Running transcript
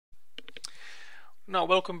Now,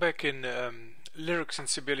 welcome back in Lyrics in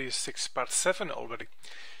Sibelius 6 part 7 already.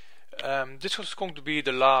 This was going to be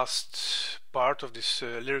the last part of this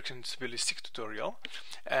Lyrics in Sibelius 6 tutorial.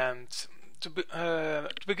 And to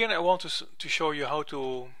begin, I want to show you how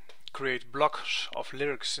to create blocks of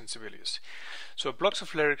lyrics in Sibelius. So blocks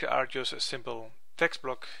of lyrics are just a simple text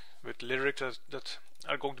block with lyrics that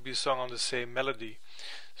are going to be sung on the same melody.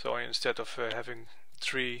 So instead of having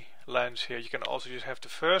 3 lines here, you can also just have the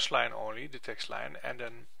first line only, the text line, and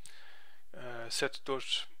then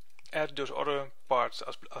add those other parts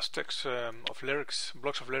as text of lyrics,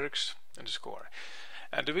 blocks of lyrics in the score.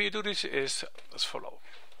 And the way you do this is as follows.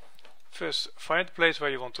 First, find the place where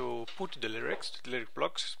you want to put the lyrics, the lyric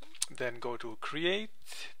blocks, then go to Create,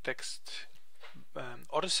 Text,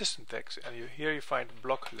 Other System Text, and here you find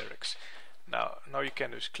block lyrics. Now you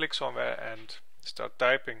can just click somewhere and start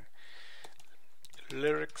typing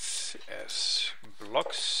lyrics as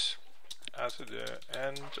blocks at the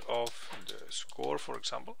end of the score, for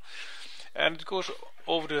example, and it goes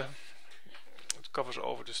over it covers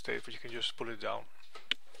over the state, but you can just pull it down.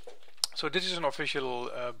 So this is an official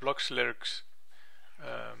blocks lyrics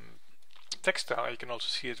text style. You can also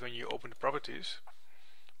see it when you open the properties,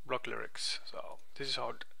 block lyrics. So this is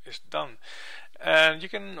how it is done. And you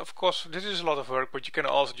can, of course, this is a lot of work, but you can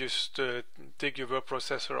also just take your word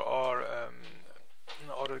processor or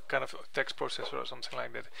other kind of text processor or something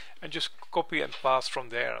like that, and just copy and paste from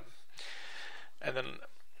there. And then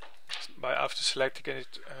after selecting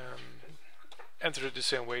it, enter it the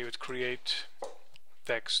same way with Create,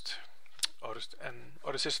 Text,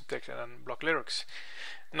 other system text, and then block lyrics.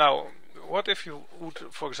 Now, what if you would,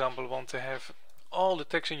 for example, want to have all the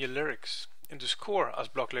text in your lyrics in the score as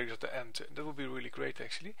block lyrics at the end? That would be really great,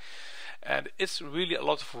 actually. And it's really a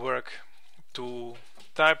lot of work to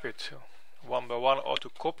type it one by one, or to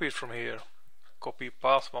copy it from here, copy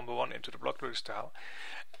path one by one into the block lyric style.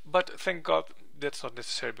 But thank God that's not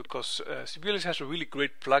necessary, because Sibelius has a really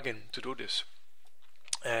great plugin to do this.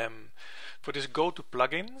 For this, go to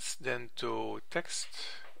plugins, then to text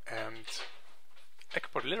and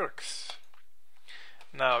export lyrics.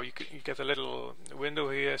 Now you get a little window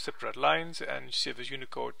here, separate lines, and you see if it's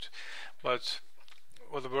Unicode, but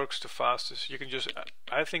what works the fastest, you can just,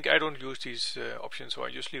 I think I don't use these options, so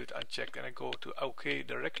I just leave it unchecked and I go to OK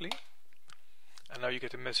directly. And now you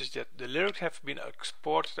get a message that the lyrics have been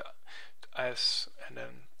exported and then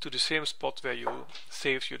to the same spot where you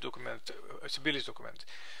saved your document, Sibelius document.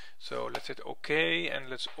 So let's hit OK and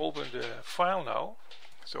let's open the file now.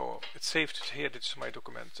 So it's saved here. This is my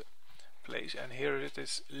document place, and here it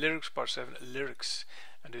is, lyrics part 7 lyrics,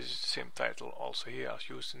 and this is the same title also here as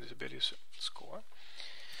used in the Sibelius score.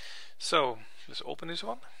 So let's open this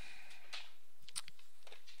one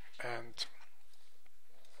and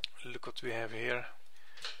look what we have here.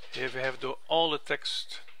 Here we have all the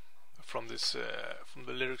text from this from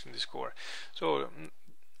the lyrics in the score. So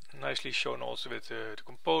nicely shown also with the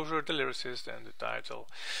composer, the lyricist, and the title.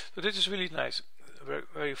 So this is really nice, very,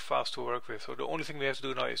 very fast to work with. So the only thing we have to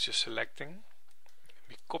do now is just selecting.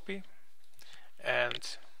 We copy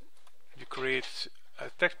and we create a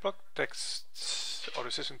text block, text or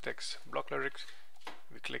the system text block lyrics.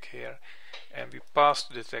 We click here and we pass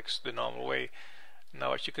the text the normal way.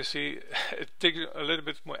 Now, as you can see, it takes a little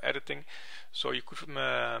bit more editing, so you could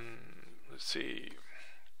let's see,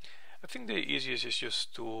 I think the easiest is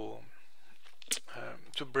just to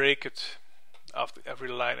break it after every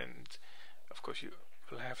line, and of course you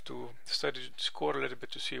will have to study the score a little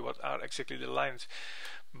bit to see what are exactly the lines,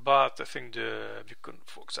 but I think you can,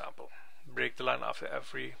 for example, break the line after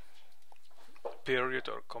every period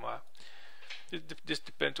or comma. This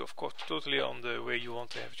depends, of course, totally on the way you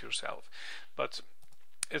want to have it yourself, but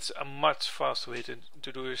it's a much faster way to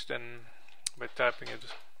do this than by typing it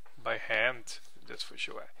by hand, that's for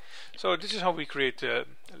sure. So this is how we create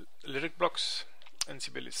lyric blocks in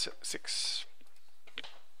Sibelius 6.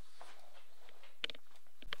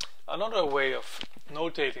 Another way of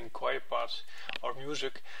notating choir parts or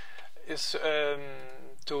music is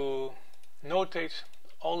to notate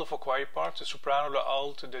all of our choir parts, the soprano, the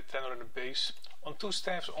alt, the tenor, and the bass, on 2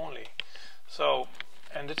 staves only. So,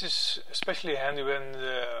 and this is especially handy when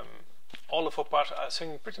all of our parts are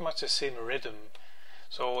singing pretty much the same rhythm.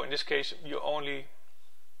 So in this case you only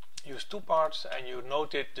use 2 parts and you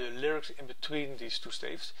notate the lyrics in between these 2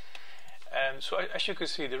 staves. And so as you can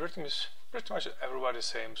see, the rhythm is pretty much everywhere the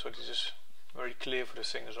same, so this is very clear for the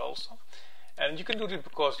singers also. And you can do this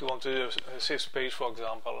because you want to save space, for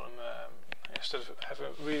example, instead of having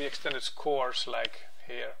really extended scores like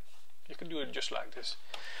here. You can do it just like this.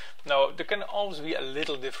 Now there can always be a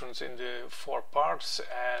little difference in the 4 parts,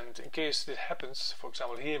 and in case this happens, for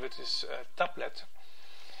example here with this tablet,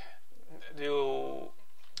 this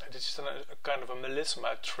is a kind of a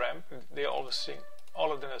melisma tramp. They always sing,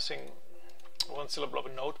 all of them sing one syllable of a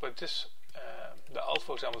note, but this the alt,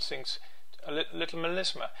 for example, sings a little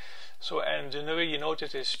melisma. So, and the way you note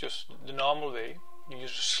it is just the normal way. You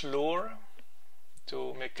use a slur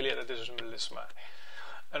to make clear that this is a melisma.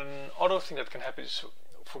 And other thing that can happen is,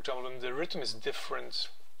 for example, when the rhythm is different,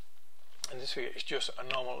 and this way it's just a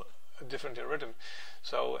normal different rhythm.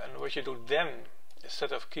 So, and what you do then,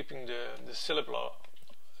 instead of keeping the syllable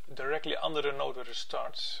directly under the note where it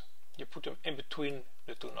starts, you put them in between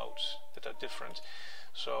the 2 notes that are different.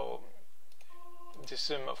 So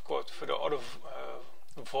this, of course, for the other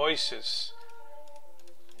voices,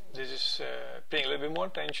 this is paying a little bit more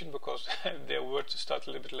attention because their words start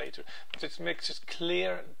a little bit later. But it makes it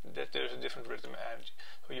clear that there's a different rhythm, and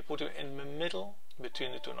so you put them in the middle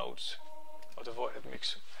between the 2 notes of the voice.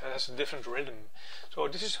 It has a different rhythm. So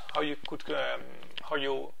this is how you could how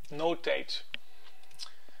you notate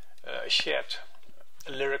a shared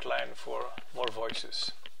lyric line for more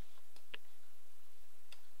voices.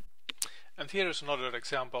 And here is another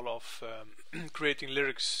example of creating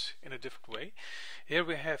lyrics in a different way. Here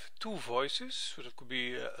we have 2 voices, so that could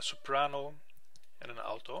be a soprano and an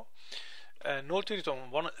alto, notated on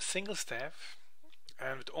one single staff,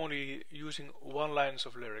 and with only using 1 line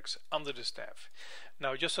of lyrics under the staff.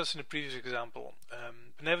 Now, just as in the previous example,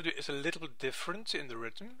 whenever there is a little bit different in the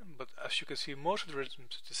rhythm, but as you can see, most of the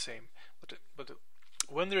rhythms are the same. But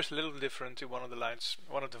when there is a little different in one of the lines,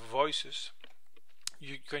 one of the voices,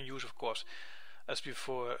 you can use, of course, as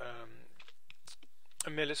before, a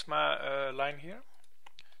melisma line here,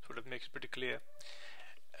 so that makes it pretty clear.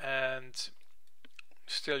 And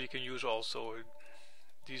still, you can use also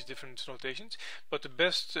these different notations, but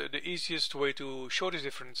the easiest way to show this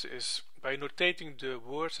difference is by notating the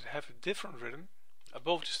words that have a different rhythm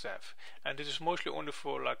above the staff, and this is mostly only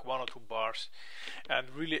for like 1 or 2 bars. And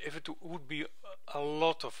really, if it would be a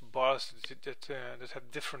lot of bars that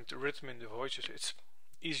have different rhythm in the voices, it's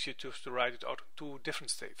easier to write it out on 2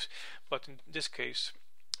 different staves. But in this case,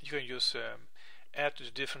 you can just add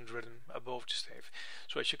this different rhythm above the stave.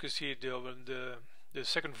 So as you can see, the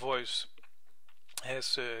second voice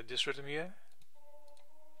has this rhythm here.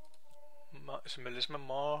 It's a melisma,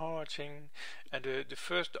 marching, and the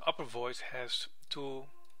upper voice has 2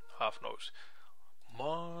 half notes,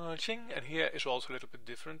 marching, and here is also a little bit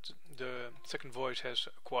different. The second voice has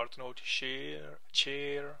a quarter note,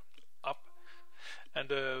 cheer up, and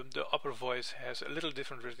the upper voice has a little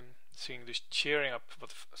different rhythm, singing this cheering up,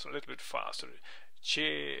 but it's a little bit faster,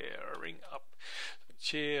 cheering up,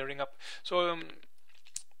 cheering up. So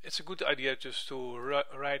it's a good idea just to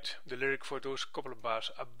write the lyric for those couple of bars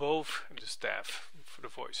above the staff for the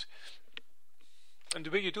voice. And the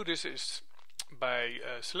way you do this is by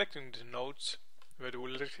selecting the notes where the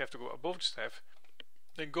lyrics have to go above the staff,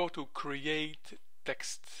 then go to create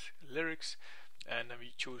text lyrics, and then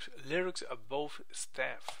we choose lyrics above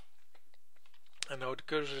staff. And now the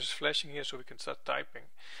cursor is flashing here, so we can start typing.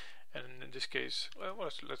 And in this case, well,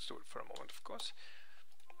 let's do it for a moment, of course.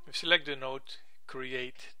 We select the note,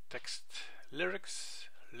 create text lyrics,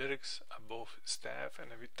 lyrics above staff,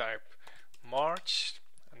 and then we type march,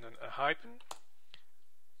 and then a hyphen,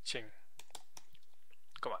 ching,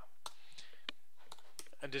 comma.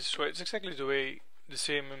 And this is why it's exactly the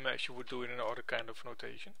same as you would do in another kind of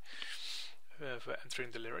notation for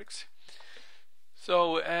entering the lyrics.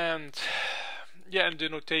 So, and yeah, and the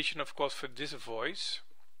notation, of course, for this voice,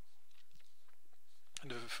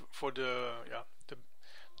 for the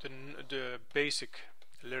basic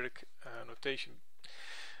lyric notation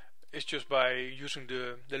is just by using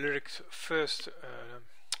the lyric first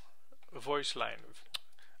voice line.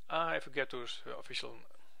 I forget those official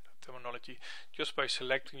terminology. Just by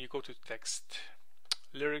selecting, you go to text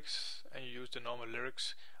lyrics and you use the normal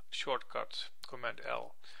lyrics shortcut Command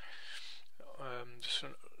L. Just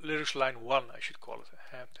lyrics line 1, I should call it.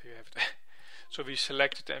 There you have it. So we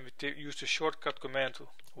select it and we use the shortcut Command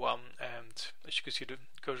 1, and as you can see, the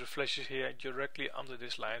cursor flashes here directly under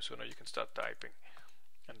this line, so now you can start typing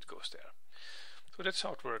and it goes there. So that's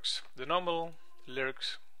how it works. The normal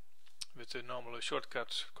lyrics with the normal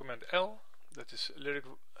shortcut Command L, that is lyric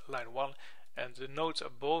line 1, and the notes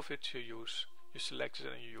above it you select it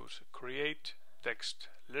and you use create text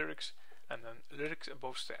lyrics and then lyrics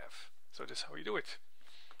above staff. So that's how you do it.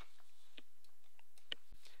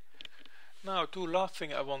 Now, two last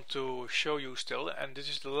thing I want to show you still, and this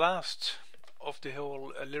is the last of the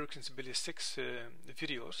whole lyrics in Sibelius 6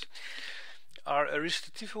 videos, are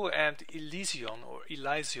recitativo and elision, or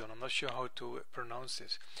elision. I'm not sure how to pronounce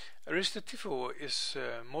this. Recitativo is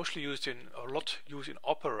mostly used in, or a lot used in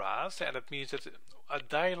operas, and that means that a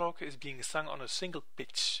dialogue is being sung on a single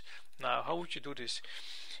pitch. Now, how would you do this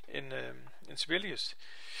in Sibelius?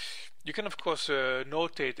 You can of course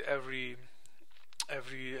notate every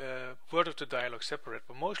word of the dialogue separate,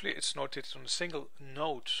 but mostly it's notated on a single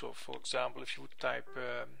note. So, for example, if you would type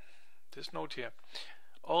this note here,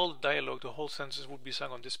 all dialogue, the whole sentences would be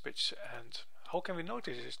sung on this pitch. And how can we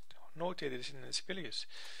notate this in Sibelius?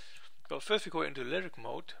 Well, first we go into lyric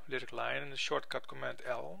mode, lyric line, and the shortcut command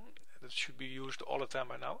L. That should be used all the time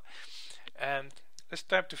by now. And let's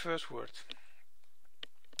type the first word.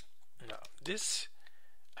 Now this,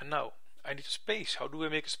 and now I need a space. How do I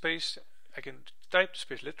make a space? I can type the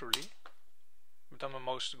space literally, but then my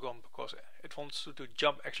mouse is gone because it wants to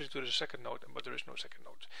jump actually to the second note, but there is no second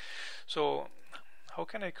note. So how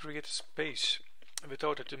can I create a space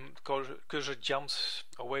without that the cursor jumps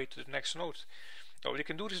away to the next note? Now we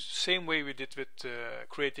can do this the same way we did with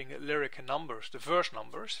creating lyric numbers, the verse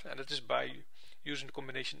numbers, and that is by using the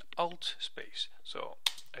combination Alt space. So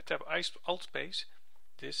I tap Alt space,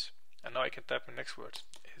 this, and now I can type the next word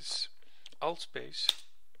is Alt space,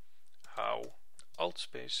 how, Alt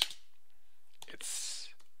space, it's,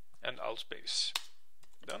 and Alt space.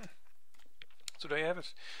 Done. So there you have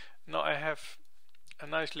it. Now I have a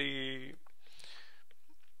nicely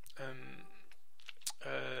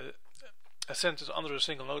a sentence under a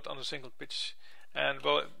single note, under a single pitch, and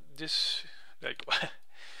well, this like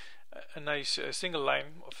a nice single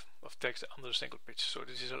line of text under a single pitch. So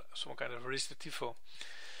this is some kind of recitativo.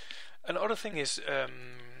 Another thing is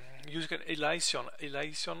using an elision.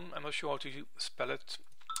 Elision, I'm not sure how to spell it,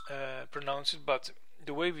 pronounce it, but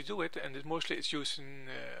the way we do it, and mostly it's used in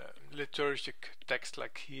liturgic text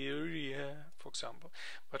like here, for example.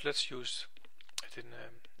 But let's use it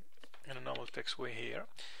in a normal text way here.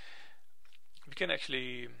 We can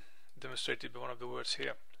actually demonstrate it by one of the words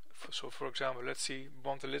here. So for example, let's see, we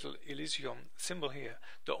want a little elision symbol here.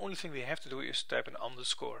 The only thing we have to do is type an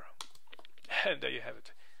underscore, and there you have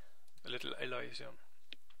it, a little elision.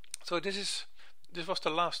 So this was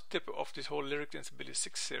the last tip of this whole Lyric in Sibelius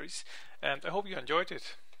 6 series, and I hope you enjoyed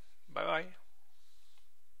it. Bye bye.